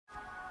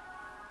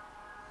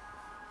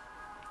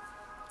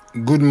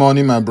Good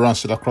morning, my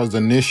brothers across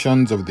the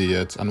nations of the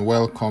earth, and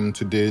welcome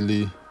to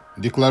Daily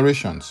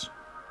Declarations.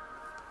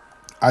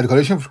 Our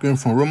declaration came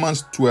from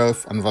Romans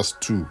 12 and verse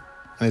 2,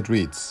 and it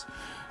reads,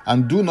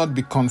 "And do not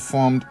be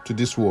conformed to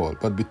this world,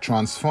 but be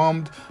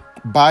transformed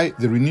by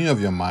the renewing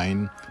of your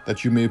mind,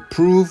 that you may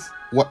prove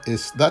what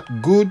is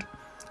that good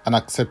and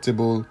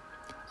acceptable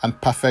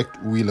and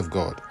perfect will of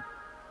God."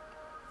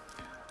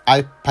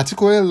 I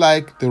particularly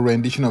like the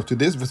rendition of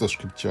today's verse of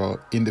scripture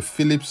in the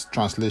Phillips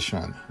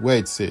translation, where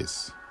it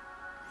says,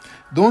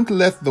 "Don't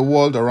let the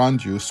world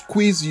around you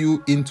squeeze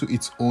you into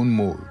its own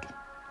mold,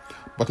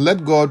 but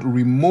let God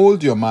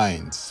remold your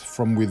minds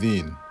from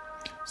within,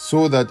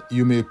 so that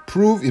you may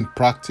prove in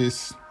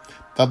practice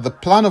that the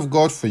plan of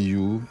God for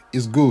you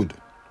is good,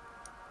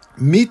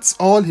 meets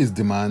all his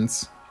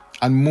demands,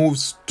 and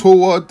moves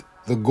toward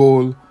the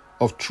goal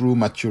of true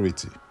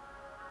maturity."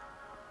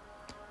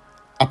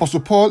 Apostle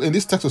Paul in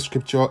this text of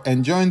scripture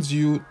enjoins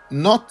you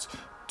not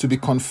to be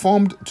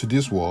conformed to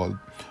this world,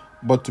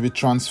 but to be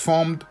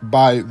transformed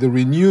by the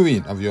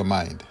renewing of your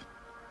mind.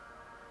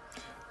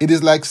 It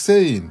is like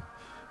saying,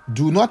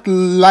 do not be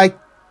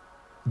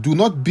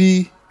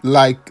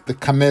like the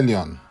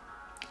chameleon,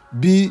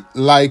 be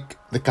like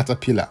the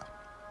caterpillar.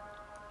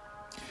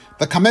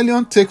 The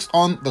chameleon takes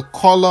on the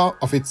color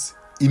of its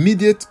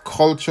immediate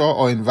culture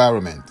or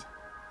environment,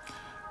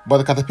 but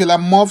the caterpillar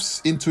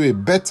morphs into a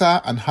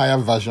better and higher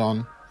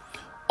version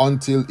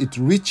until it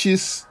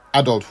reaches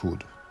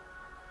adulthood.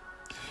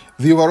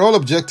 The overall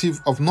objective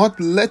of not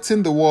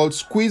letting the world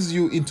squeeze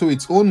you into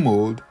its own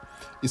mold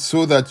is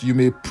so that you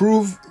may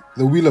prove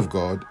the will of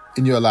God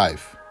in your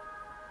life.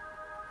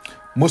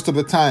 Most of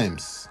the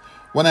times,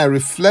 when I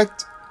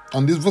reflect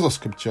on this verse of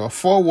scripture,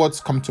 4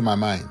 words come to my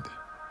mind.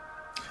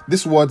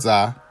 These words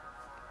are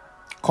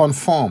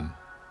conform,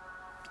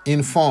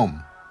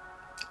 inform,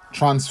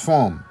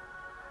 transform,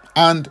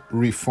 and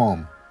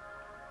reform.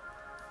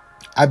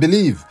 I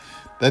believe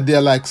that they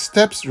are like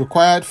steps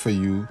required for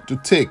you to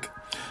take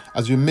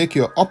as you make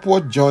your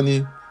upward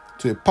journey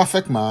to a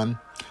perfect man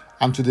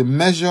and to the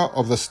measure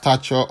of the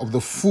stature of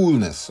the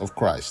fullness of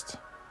Christ.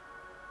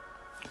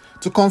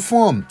 To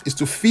conform is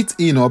to fit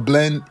in or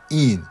blend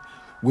in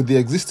with the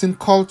existing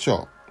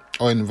culture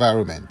or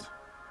environment.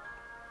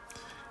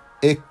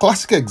 A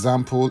classic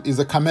example is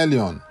a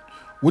chameleon,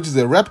 which is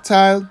a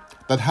reptile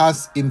that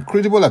has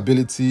incredible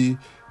ability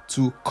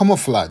to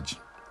camouflage,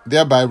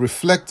 thereby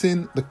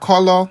reflecting the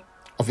color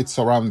of its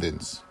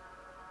surroundings.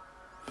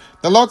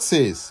 The Lord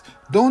says,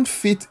 don't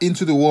fit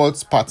into the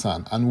world's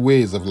pattern and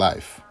ways of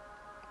life.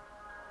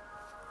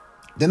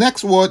 The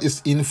next word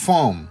is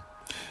inform,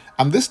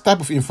 and this type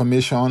of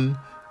information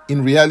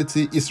in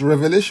reality is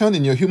revelation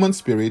in your human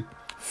spirit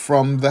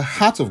from the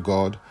heart of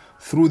God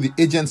through the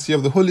agency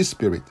of the Holy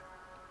Spirit.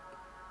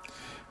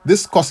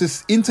 This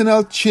causes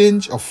internal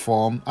change of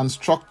form and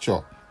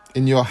structure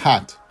in your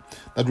heart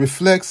that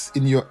reflects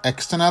in your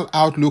external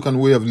outlook and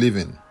way of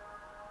living.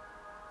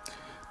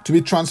 To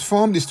be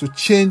transformed is to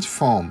change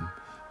form,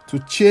 to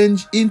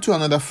change into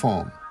another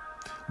form,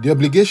 the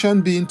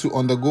obligation being to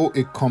undergo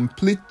a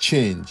complete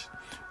change,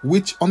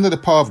 which under the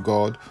power of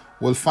God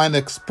will find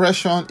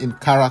expression in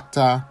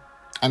character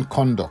and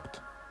conduct.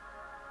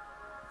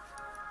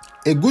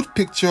 A good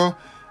picture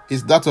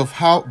is that of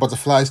how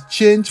butterflies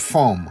change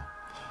form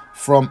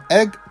from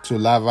egg to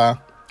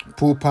larva,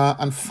 pupa,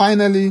 and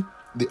finally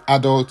the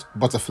adult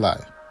butterfly.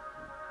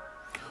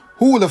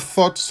 Who would have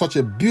thought such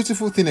a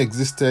beautiful thing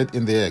existed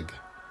in the egg?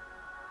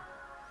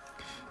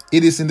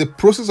 It is in the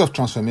process of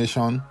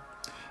transformation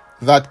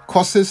that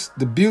causes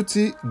the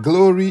beauty,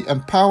 glory,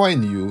 and power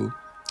in you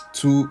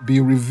to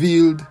be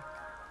revealed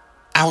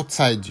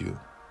outside you.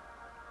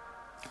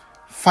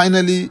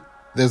 Finally,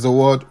 there's the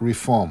word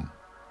reform.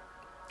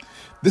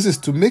 This is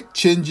to make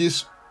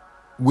changes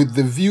with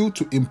the view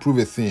to improve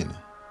a thing.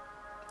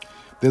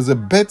 There's a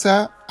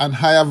better and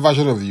higher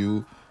version of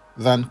you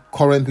than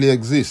currently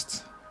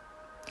exists.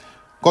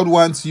 God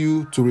wants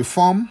you to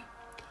reform,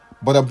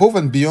 but above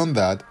and beyond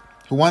that,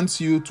 He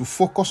wants you to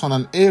focus on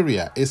an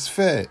area, a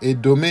sphere, a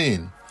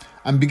domain,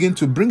 and begin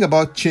to bring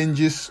about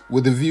changes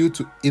with a view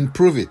to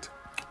improve it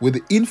with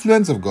the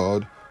influence of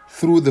God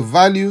through the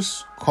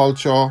values,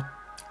 culture,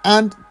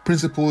 and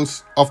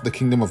principles of the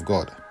kingdom of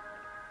God.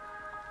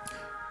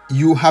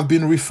 You have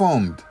been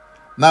reformed.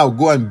 Now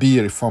go and be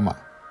a reformer.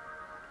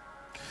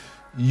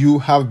 You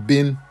have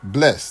been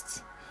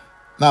blessed.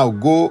 Now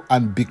go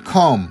and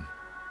become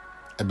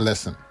a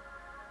blessing.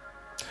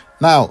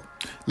 Now,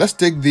 let's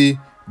take the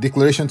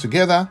declaration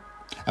together,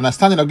 and I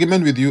stand in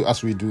agreement with you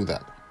as we do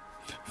that.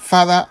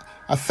 Father,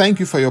 I thank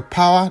you for your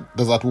power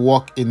that's at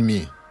work in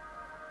me.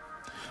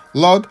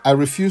 Lord, I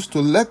refuse to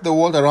let the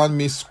world around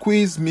me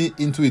squeeze me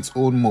into its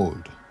own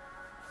mold.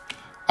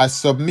 I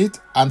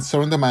submit and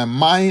surrender my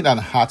mind and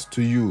heart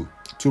to you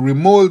to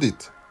remold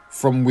it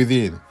from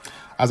within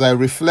as I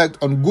reflect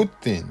on good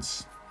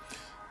things,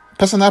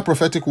 personal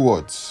prophetic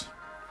words,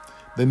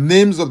 the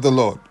names of the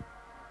Lord,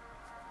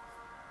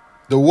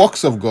 the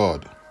works of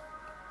God,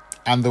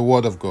 and the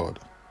word of God.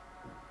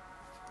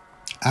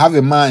 I have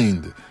a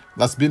mind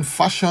that's been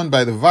fashioned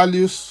by the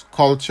values,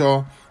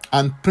 culture,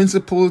 and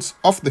principles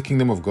of the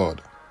kingdom of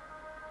God.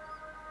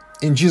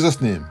 In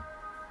Jesus' name,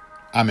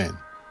 amen.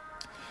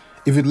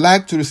 If you'd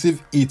like to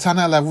receive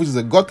eternal life, which is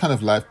a God kind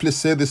of life, please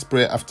say this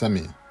prayer after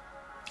me.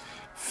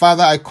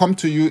 Father, I come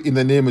to you in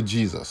the name of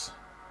Jesus.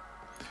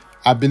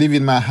 I believe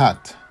in my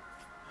heart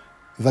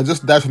that Jesus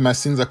died for my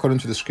sins according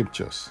to the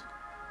scriptures.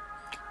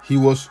 He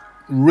was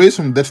raised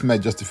from death for my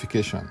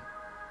justification.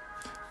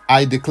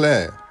 I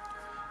declare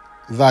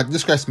that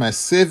Jesus Christ is my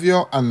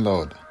Savior and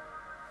Lord.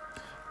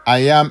 I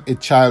am a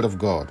child of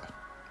God.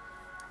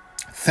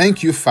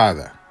 Thank you,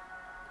 Father.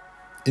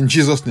 In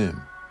Jesus'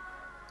 name,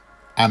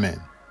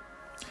 amen.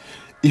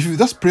 If you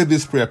just prayed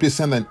this prayer, please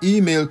send an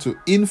email to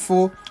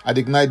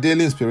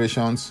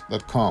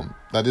info@ignitedailyinspirations.com.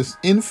 That is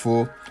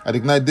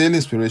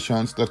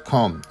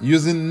info@ignitedailyinspirations.com,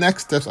 using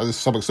next steps as a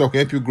subject so I can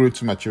help you grow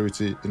to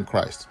maturity in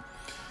Christ.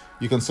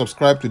 You can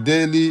subscribe to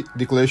Daily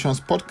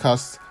Declarations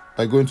Podcast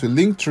by going to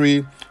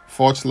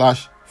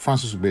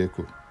linktree/Francis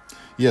Ubeku.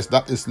 Yes,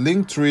 that is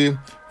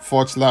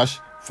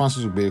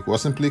linktree/Francis Ubeku. Or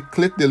simply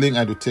click the link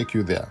and it will take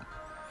you there.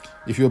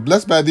 If you're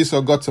blessed by this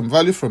or got some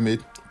value from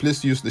it,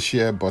 please use the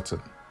share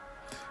button.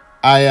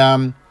 I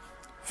am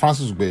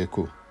Francis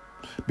Ubeku.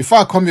 Before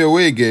I come your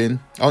way again,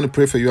 I want to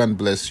pray for you and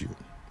bless you.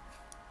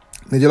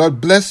 May the Lord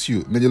bless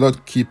you. May the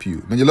Lord keep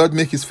you. May the Lord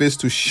make his face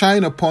to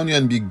shine upon you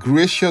and be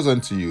gracious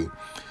unto you.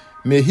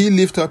 May he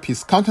lift up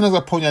his countenance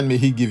upon you and may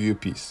he give you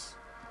peace.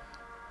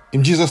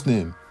 In Jesus'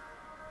 name,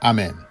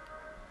 amen.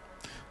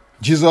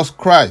 Jesus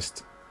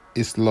Christ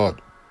is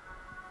Lord.